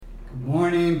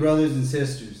Morning, brothers and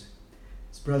sisters.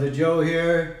 It's Brother Joe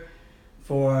here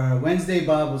for Wednesday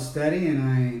Bible study,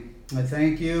 and I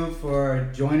thank you for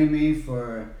joining me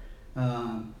for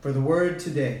the Word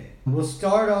today. We'll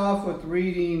start off with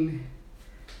reading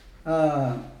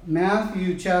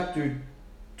Matthew chapter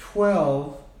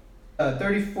 12,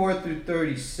 34 through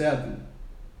 37.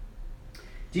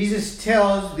 Jesus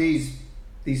tells these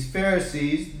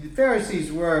Pharisees. The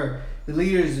Pharisees were the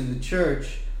leaders of the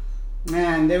church.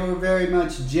 And they were very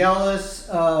much jealous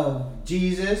of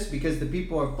Jesus because the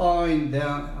people are following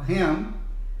him.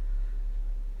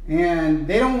 And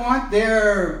they don't want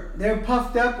they're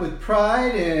puffed up with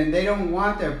pride, and they don't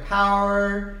want their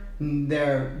power,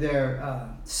 their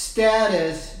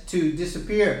status to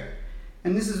disappear.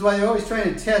 And this is why they're always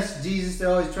trying to test Jesus. They're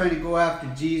always trying to go after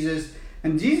Jesus.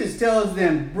 And Jesus tells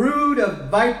them, "Brood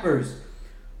of vipers,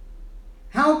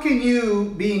 how can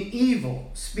you, being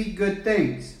evil, speak good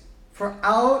things? For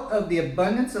out of the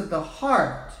abundance of the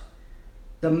heart,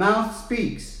 the mouth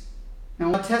speaks.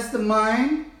 Now I'll test the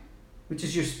mind, which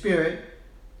is your spirit.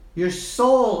 Your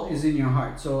soul is in your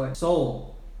heart." So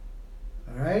soul.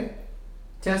 All right?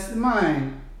 Test the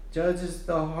mind, judges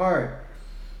the heart.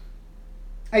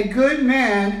 "A good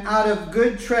man out of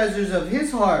good treasures of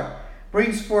his heart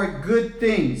brings forth good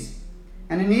things.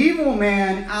 And an evil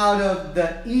man out of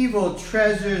the evil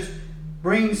treasures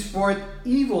brings forth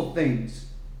evil things.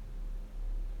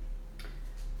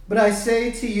 But I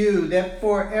say to you that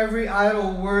for every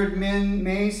idle word men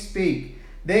may speak,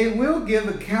 they will give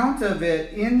account of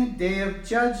it in the day of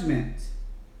judgment.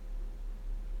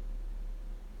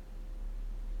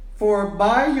 For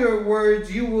by your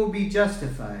words you will be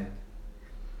justified,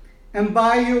 and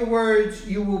by your words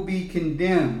you will be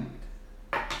condemned."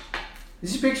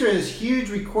 This picture is huge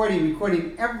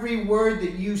recording every word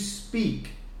that you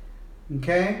speak.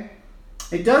 Okay?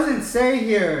 It doesn't say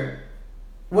here,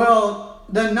 well,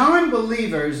 the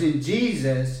non-believers in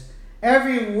Jesus,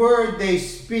 every word they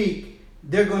speak,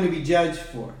 they're going to be judged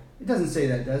for. It doesn't say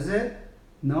that, does it?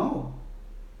 No.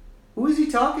 Who is he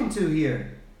talking to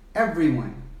here?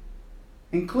 Everyone.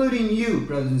 Including you,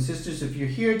 brothers and sisters. If you're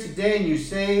here today and you're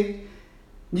saved,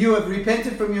 you have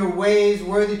repented from your ways,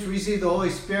 worthy to receive the Holy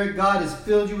Spirit. God has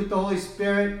filled you with the Holy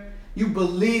Spirit. You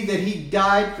believe that He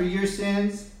died for your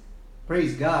sins.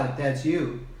 Praise God if that's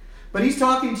you. But He's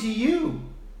talking to you.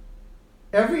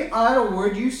 Every idle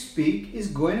word you speak is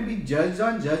going to be judged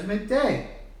on Judgment Day.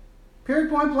 Period,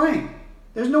 point blank.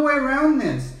 There's no way around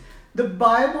this. The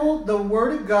Bible, the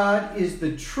Word of God, is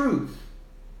the truth.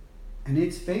 And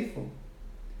it's faithful.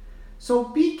 So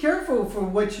be careful for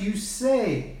what you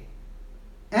say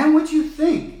and what you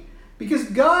think, because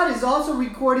God is also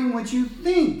recording what you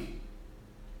think.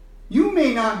 You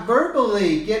may not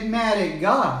verbally get mad at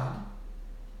God,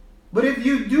 but if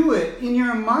you do it in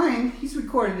your mind, He's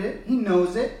recorded it. He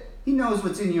knows it. He knows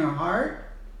what's in your heart.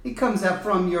 It comes out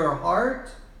from your heart,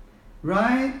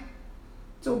 right?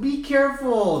 So be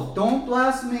careful. Don't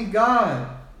blaspheme God.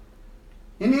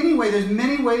 In any way, there's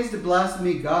many ways to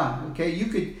blaspheme God. Okay,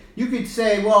 you could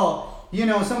say, well,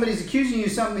 somebody's accusing you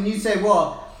of something, and you say,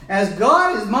 well, as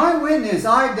God is my witness,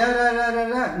 I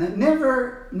da-da-da-da-da.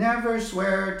 Never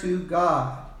swear to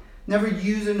God. Never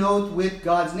use an oath with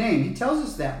God's name. He tells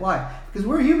us that. Why? Because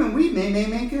we're human. We may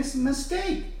make a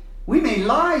mistake. We may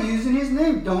lie using His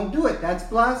name. Don't do it. That's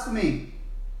blasphemy.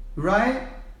 Right?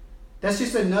 That's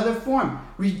just another form.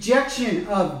 Rejection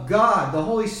of God, the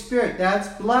Holy Spirit. That's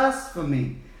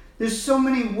blasphemy. There's so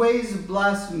many ways of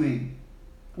blasphemy.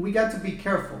 We got to be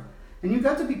careful. And you've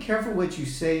got to be careful what you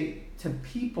say to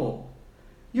people.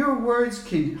 Your words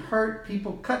can hurt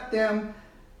people, cut them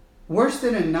worse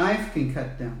than a knife can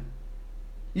cut them.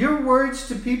 Your words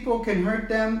to people can hurt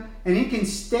them, and it can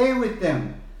stay with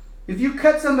them. If you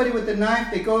cut somebody with a knife,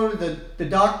 they go to the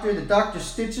doctor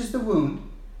stitches the wound.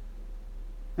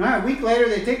 All right, a week later,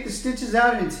 they take the stitches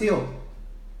out and it's healed.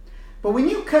 But when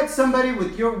you cut somebody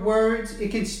with your words,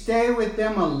 it can stay with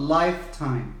them a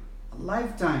lifetime. A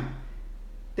lifetime.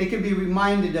 They can be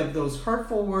reminded of those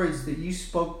hurtful words that you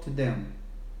spoke to them.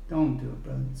 Don't do it,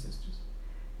 brothers and sisters.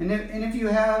 And if you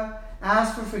have,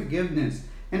 ask for forgiveness.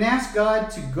 And ask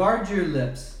God to guard your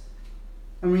lips.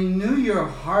 And renew your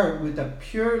heart with a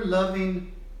pure,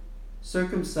 loving,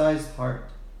 circumcised heart.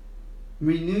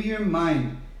 Renew your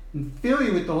mind and fill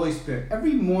you with the Holy Spirit.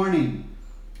 Every morning,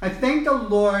 I thank the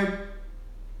Lord.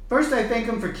 First, I thank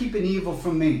Him for keeping evil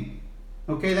from me.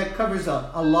 Okay, that covers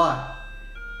a lot.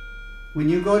 When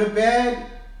you go to bed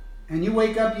and you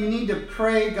wake up, you need to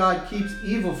pray God keeps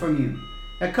evil from you.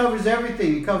 That covers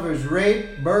everything. It covers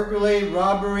rape, burglary,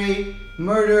 robbery,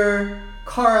 murder,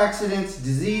 car accidents,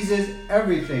 diseases,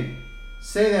 everything.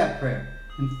 Say that prayer.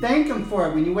 And thank Him for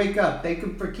it when you wake up. Thank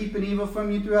Him for keeping evil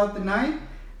from you throughout the night.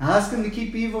 Ask Him to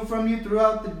keep evil from you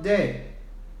throughout the day.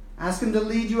 Ask Him to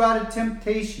lead you out of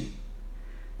temptation.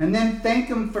 And then thank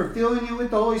Him for filling you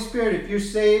with the Holy Spirit if you're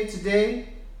saved today.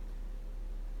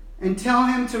 And tell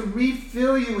Him to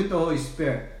refill you with the Holy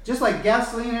Spirit. Just like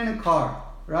gasoline in a car,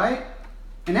 right?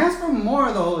 And ask for more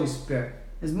of the Holy Spirit,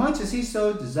 as much as He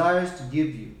so desires to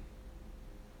give you.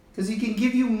 Because He can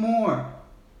give you more.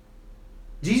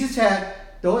 Jesus had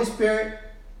the Holy Spirit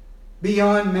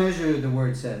beyond measure, the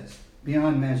Word says.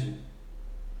 Beyond measure.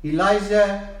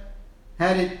 Elijah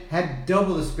had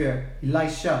double the Spirit.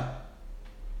 Elisha,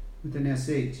 with an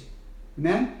SH.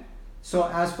 Amen? So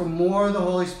ask for more of the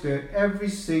Holy Spirit every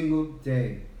single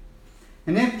day.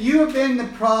 And if you have been the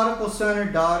prodigal son or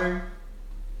daughter,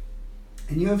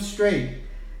 and you have strayed,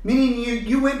 meaning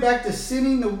you went back to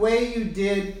sinning the way you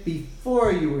did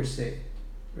before you were saved,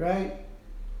 right?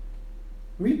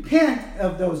 Repent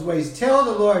of those ways. Tell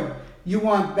the Lord you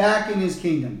want back in His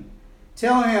kingdom.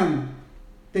 Tell Him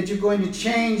that you're going to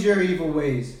change your evil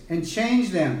ways and change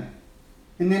them.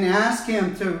 And then ask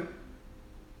Him to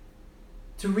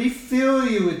refill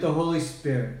you with the Holy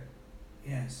Spirit.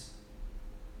 Yes.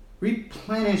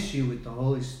 Replenish you with the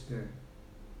Holy Spirit.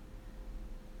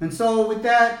 And so with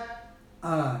that,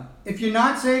 if you're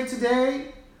not saved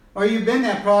today, or you've been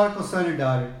that prodigal son or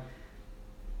daughter,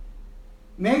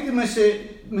 make the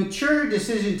mature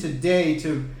decision today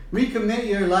to recommit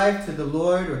your life to the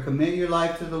Lord, or commit your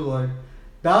life to the Lord.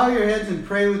 Bow your heads and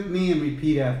pray with me and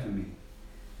repeat after me.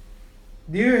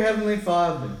 Dear Heavenly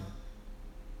Father,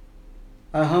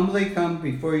 I humbly come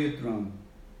before your throne.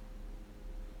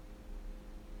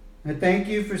 I thank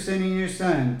you for sending your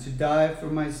Son to die for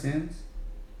my sins.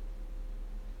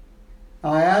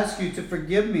 I ask you to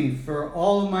forgive me for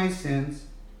all of my sins,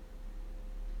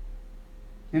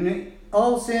 and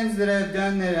all sins that I have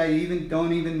done that I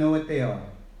don't even know what they are.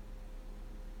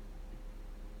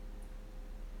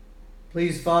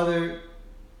 Please, Father,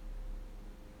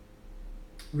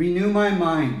 renew my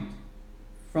mind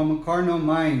from a carnal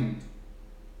mind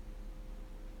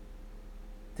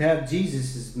to have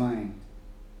Jesus' mind,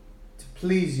 to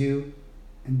please you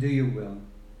and do your will.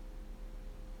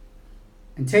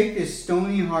 And take this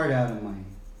stony heart out of mine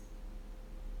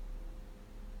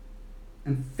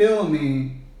and fill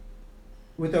me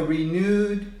with a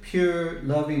renewed, pure,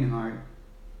 loving heart.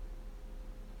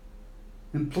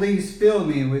 And please fill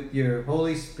me with your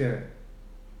Holy Spirit.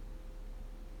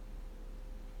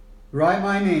 Write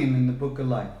my name in the book of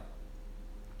life.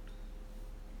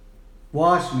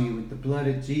 Wash me with the blood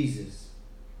of Jesus.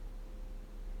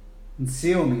 And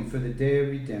seal me for the day of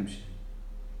redemption.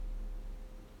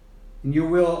 And your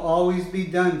will always be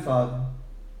done, Father,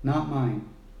 not mine.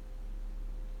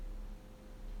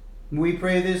 And we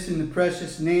pray this in the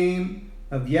precious name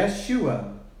of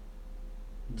Yeshua,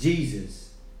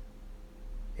 Jesus.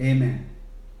 Amen.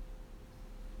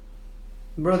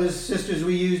 Brothers and sisters,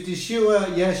 we use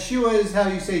Yeshua. Yeshua is how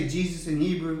you say Jesus in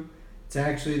Hebrew. It's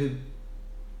actually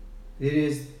it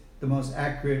is the most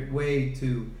accurate way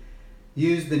to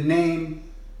use the name.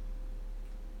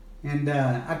 And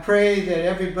I pray that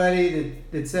everybody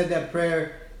that said that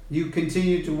prayer, you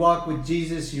continue to walk with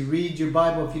Jesus. You read your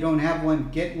Bible. If you don't have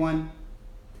one, get one.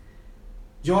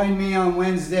 Join me on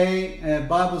Wednesday,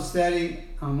 Bible study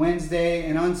on Wednesday.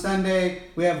 And on Sunday,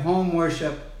 we have home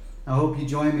worship. I hope you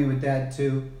join me with that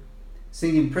too.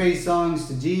 Singing praise songs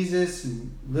to Jesus,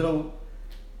 and little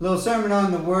sermon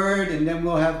on the Word, and then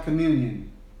we'll have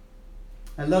communion.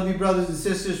 I love you, brothers and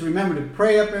sisters. Remember to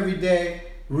pray up every day,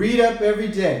 read up every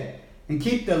day, and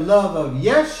keep the love of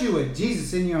Yeshua,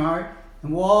 Jesus, in your heart.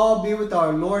 And we'll all be with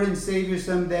our Lord and Savior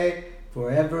someday,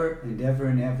 forever and ever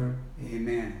and ever.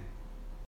 Amen.